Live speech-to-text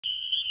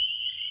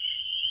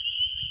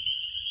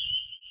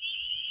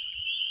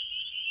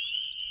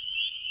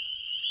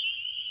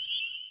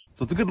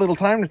So it's a good little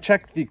time to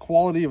check the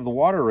quality of the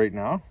water right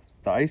now.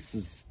 The ice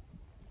has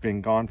been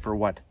gone for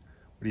what?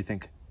 What do you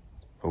think?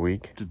 A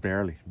week? Just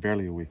barely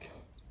a week.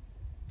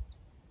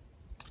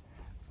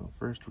 So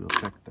first we'll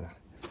check the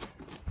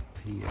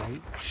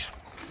pH.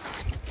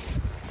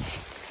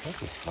 What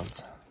this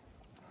floats?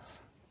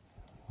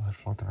 Will it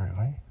float the right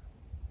way?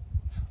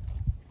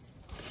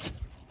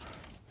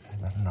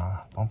 And then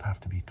won't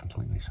have to be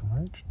completely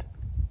submerged.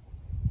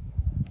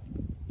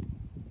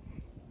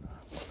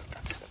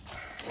 That's it.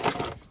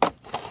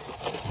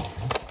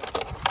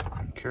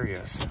 I'm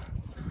curious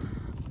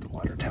what the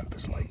water temp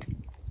is like.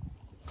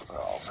 So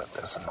I'll set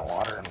this in the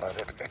water and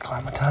let it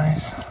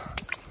acclimatize.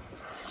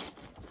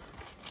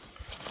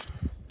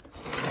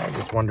 I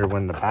just wonder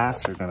when the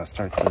bass are going to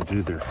start to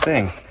do their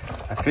thing.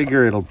 I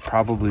figure it'll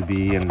probably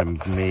be in the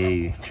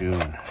May,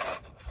 June.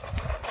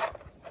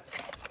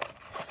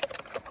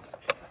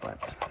 But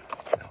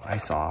you know,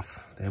 ice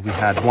off. We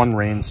had one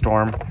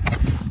rainstorm.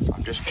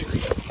 I'm just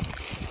curious.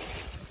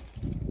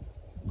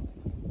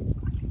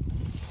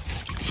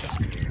 Just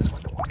curious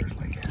what the water's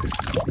like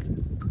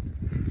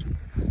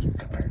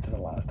compared to the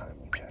last time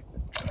we checked.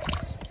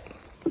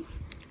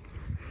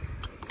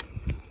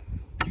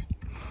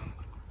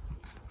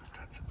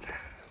 That's it.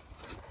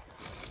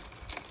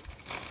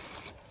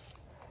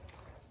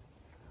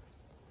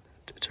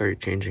 It's already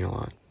changing a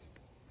lot.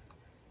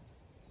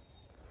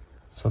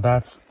 So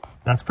that's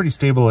pretty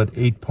stable at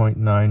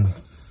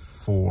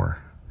 8.94,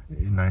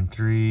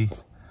 893.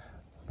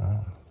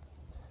 Oh,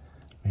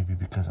 maybe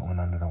because it went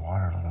under the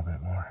water a little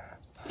bit more.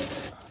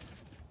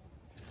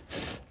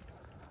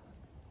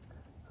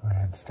 Oh,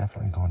 yeah, it's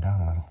definitely going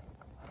down a little.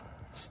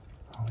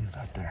 I'll leave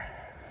that there.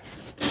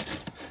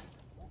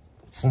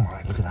 Oh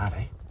my, look at that,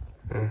 eh?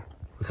 Yeah.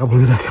 Look how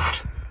blue that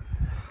got.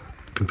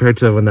 Compared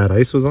to when that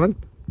ice was on.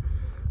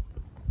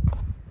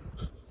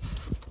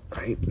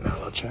 Right, now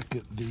I'll check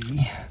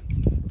the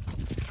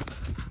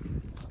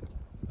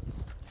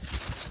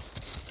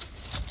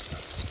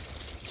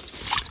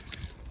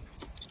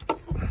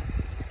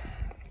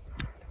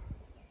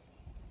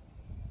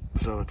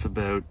so it's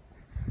about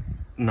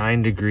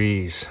 9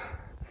 degrees,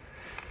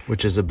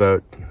 which is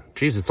about,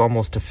 geez, it's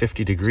almost to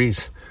 50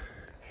 degrees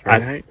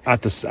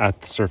at the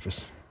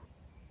surface.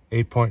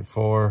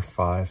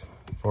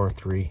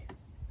 8.4543.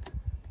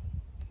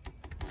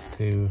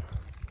 2,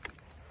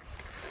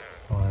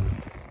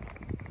 1.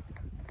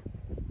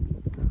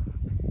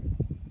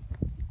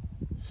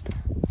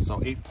 So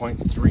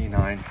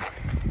 8.39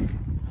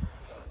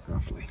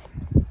 roughly.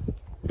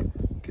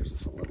 Gives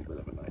us a little bit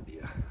of an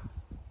idea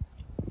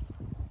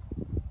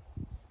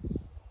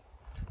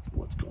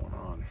what's going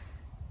on.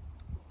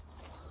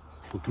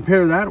 We'll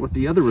compare that with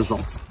the other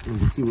results and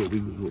we'll see what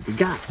we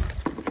got.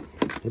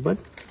 Hey, bud?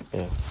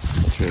 Yeah,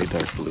 it's really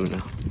dark blue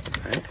now.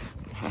 Right?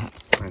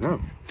 I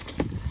know.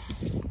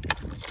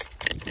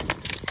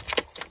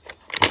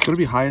 It's going to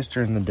be highest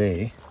during the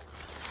day,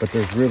 but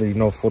there's really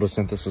no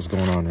photosynthesis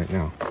going on right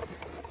now.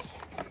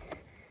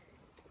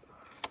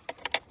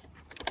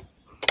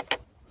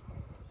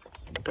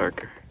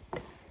 Darker.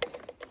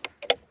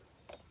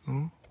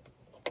 Hmm?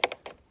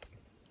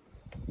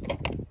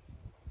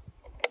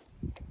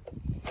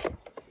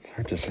 It's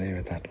hard to say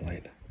with that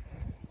light.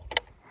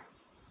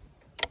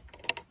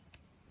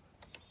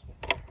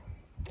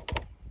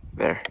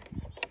 There.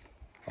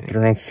 Up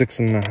around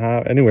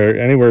 6.5,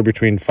 anywhere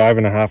between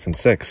 5.5 and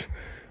 6,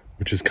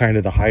 which is kind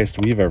of the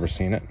highest we've ever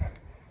seen it.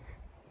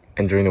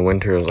 And during the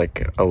winter, it was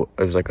like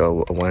a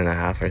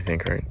 1.5, I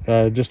think, right?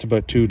 Just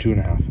about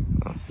 2.5.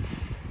 Oh.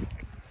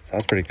 So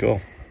that's pretty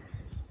cool.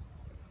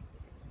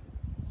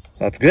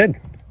 That's good.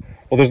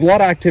 Well, there's a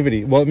lot of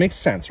activity. Well, it makes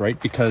sense, right?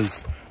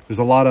 Because there's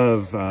a lot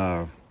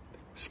of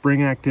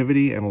spring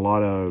activity and a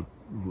lot of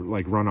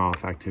like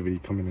runoff activity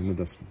coming into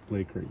this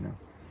lake right now.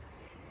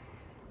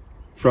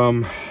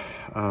 From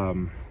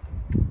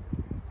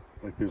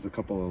like there's a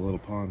couple of little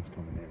ponds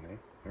coming in, eh?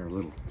 Or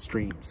little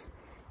streams.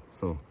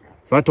 So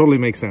that totally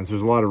makes sense.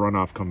 There's a lot of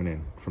runoff coming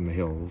in from the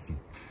hills.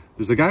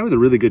 There's a guy with a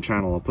really good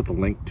channel. I'll put the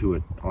link to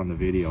it on the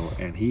video,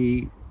 and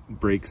he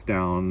breaks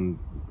down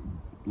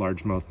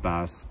largemouth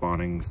bass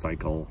spawning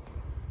cycle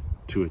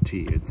to a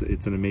T.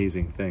 It's an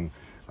amazing thing.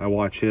 I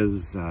watch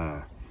his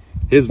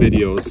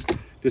videos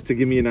just to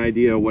give me an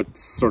idea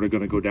what's sort of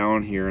going to go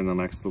down here in the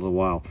next little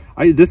while.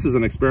 This is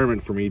an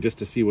experiment for me just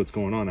to see what's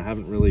going on.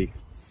 I'm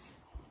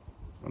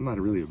not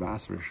really a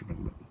bass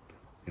fisherman, but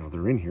you know,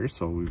 they're in here,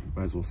 so we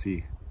might as well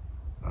see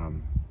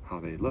how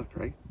they look,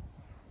 right?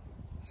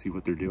 See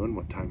what they're doing,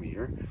 what time of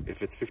year.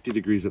 If it's 50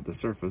 degrees at the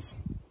surface,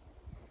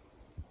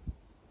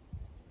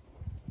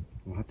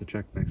 we'll have to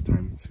check next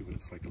time and see what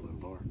it's like a little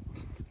lower.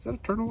 Is that a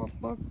turtle off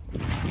the log?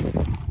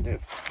 It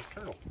is. It's a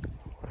turtle.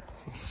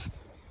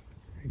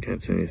 I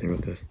can't see anything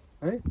with this.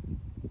 Right?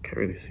 Can't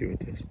really see with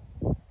this.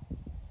 Yeah,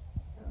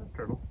 that's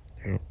turtle.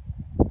 Yeah.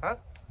 Huh?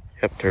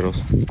 Yep, turtles.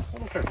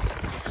 Little turtles.